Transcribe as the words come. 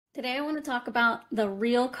Today, I want to talk about the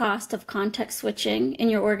real cost of context switching in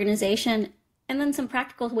your organization and then some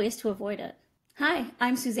practical ways to avoid it. Hi,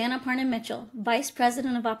 I'm Susannah Parnin-Mitchell, Vice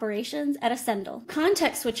President of Operations at Ascendle.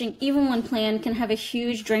 Context switching, even when planned, can have a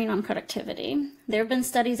huge drain on productivity. There have been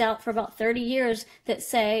studies out for about 30 years that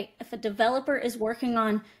say if a developer is working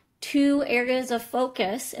on two areas of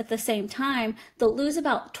focus at the same time, they'll lose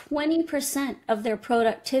about 20% of their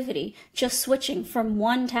productivity just switching from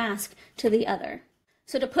one task to the other.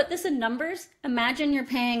 So to put this in numbers, imagine you're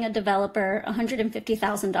paying a developer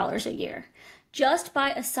 $150,000 a year. Just by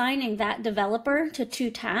assigning that developer to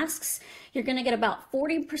two tasks, you're going to get about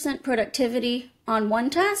 40% productivity on one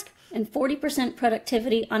task and 40%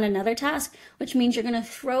 productivity on another task, which means you're going to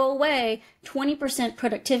throw away 20%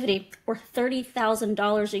 productivity or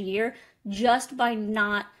 $30,000 a year just by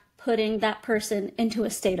not putting that person into a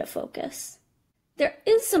state of focus. There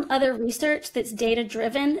is some other research that's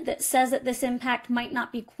data-driven that says that this impact might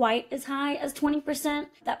not be quite as high as 20%.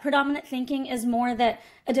 That predominant thinking is more that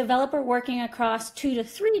a developer working across 2 to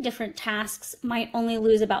 3 different tasks might only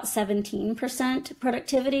lose about 17%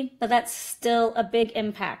 productivity, but that's still a big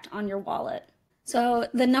impact on your wallet. So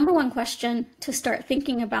the number one question to start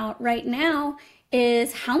thinking about right now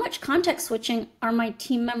is how much context switching are my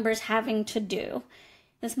team members having to do?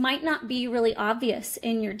 This might not be really obvious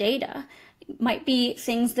in your data. Might be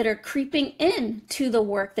things that are creeping in to the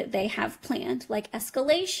work that they have planned, like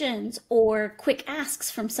escalations or quick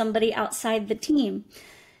asks from somebody outside the team.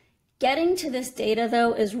 Getting to this data,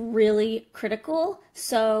 though, is really critical.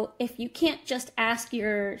 So if you can't just ask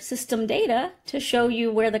your system data to show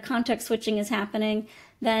you where the context switching is happening,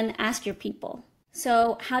 then ask your people.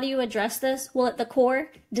 So how do you address this? Well, at the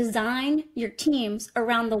core, design your teams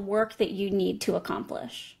around the work that you need to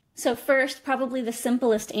accomplish. So first, probably the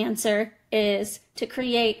simplest answer is to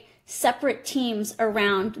create separate teams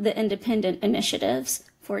around the independent initiatives.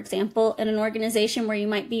 For example, in an organization where you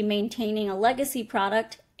might be maintaining a legacy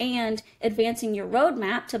product and advancing your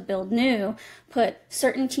roadmap to build new, put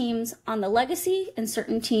certain teams on the legacy and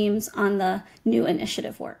certain teams on the new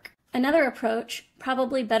initiative work. Another approach,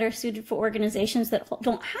 probably better suited for organizations that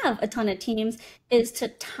don't have a ton of teams, is to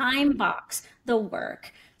time box the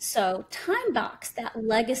work. So time box that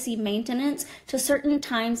legacy maintenance to certain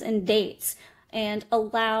times and dates and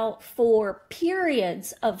allow for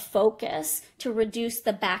periods of focus to reduce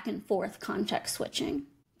the back and forth context switching.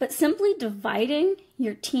 But simply dividing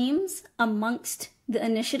your teams amongst the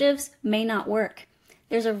initiatives may not work.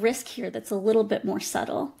 There's a risk here that's a little bit more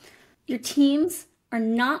subtle. Your teams are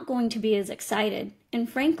not going to be as excited and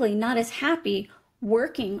frankly not as happy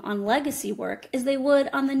working on legacy work as they would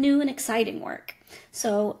on the new and exciting work.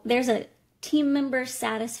 So there's a team member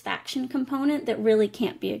satisfaction component that really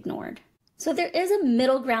can't be ignored. So there is a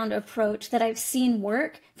middle ground approach that I've seen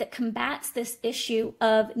work that combats this issue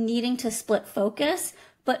of needing to split focus,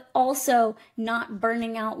 but also not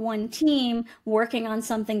burning out one team working on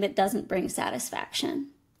something that doesn't bring satisfaction.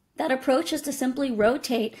 That approach is to simply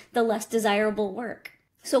rotate the less desirable work.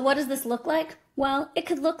 So what does this look like? Well, it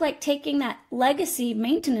could look like taking that legacy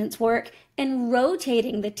maintenance work and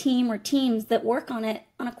rotating the team or teams that work on it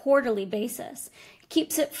on a quarterly basis. It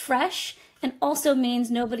keeps it fresh and also means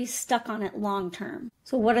nobody's stuck on it long term.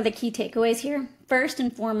 So what are the key takeaways here? First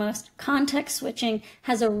and foremost, context switching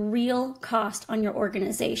has a real cost on your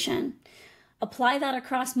organization. Apply that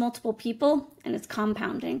across multiple people and it's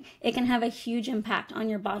compounding. It can have a huge impact on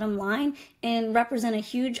your bottom line and represent a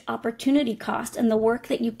huge opportunity cost in the work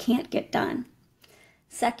that you can't get done.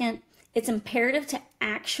 Second, it's imperative to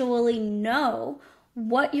actually know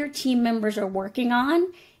what your team members are working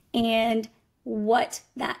on and what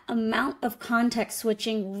that amount of context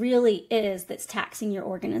switching really is that's taxing your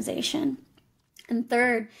organization. And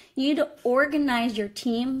third, you need to organize your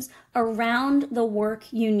teams around the work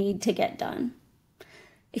you need to get done.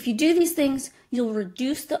 If you do these things, you'll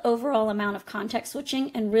reduce the overall amount of context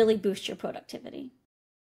switching and really boost your productivity.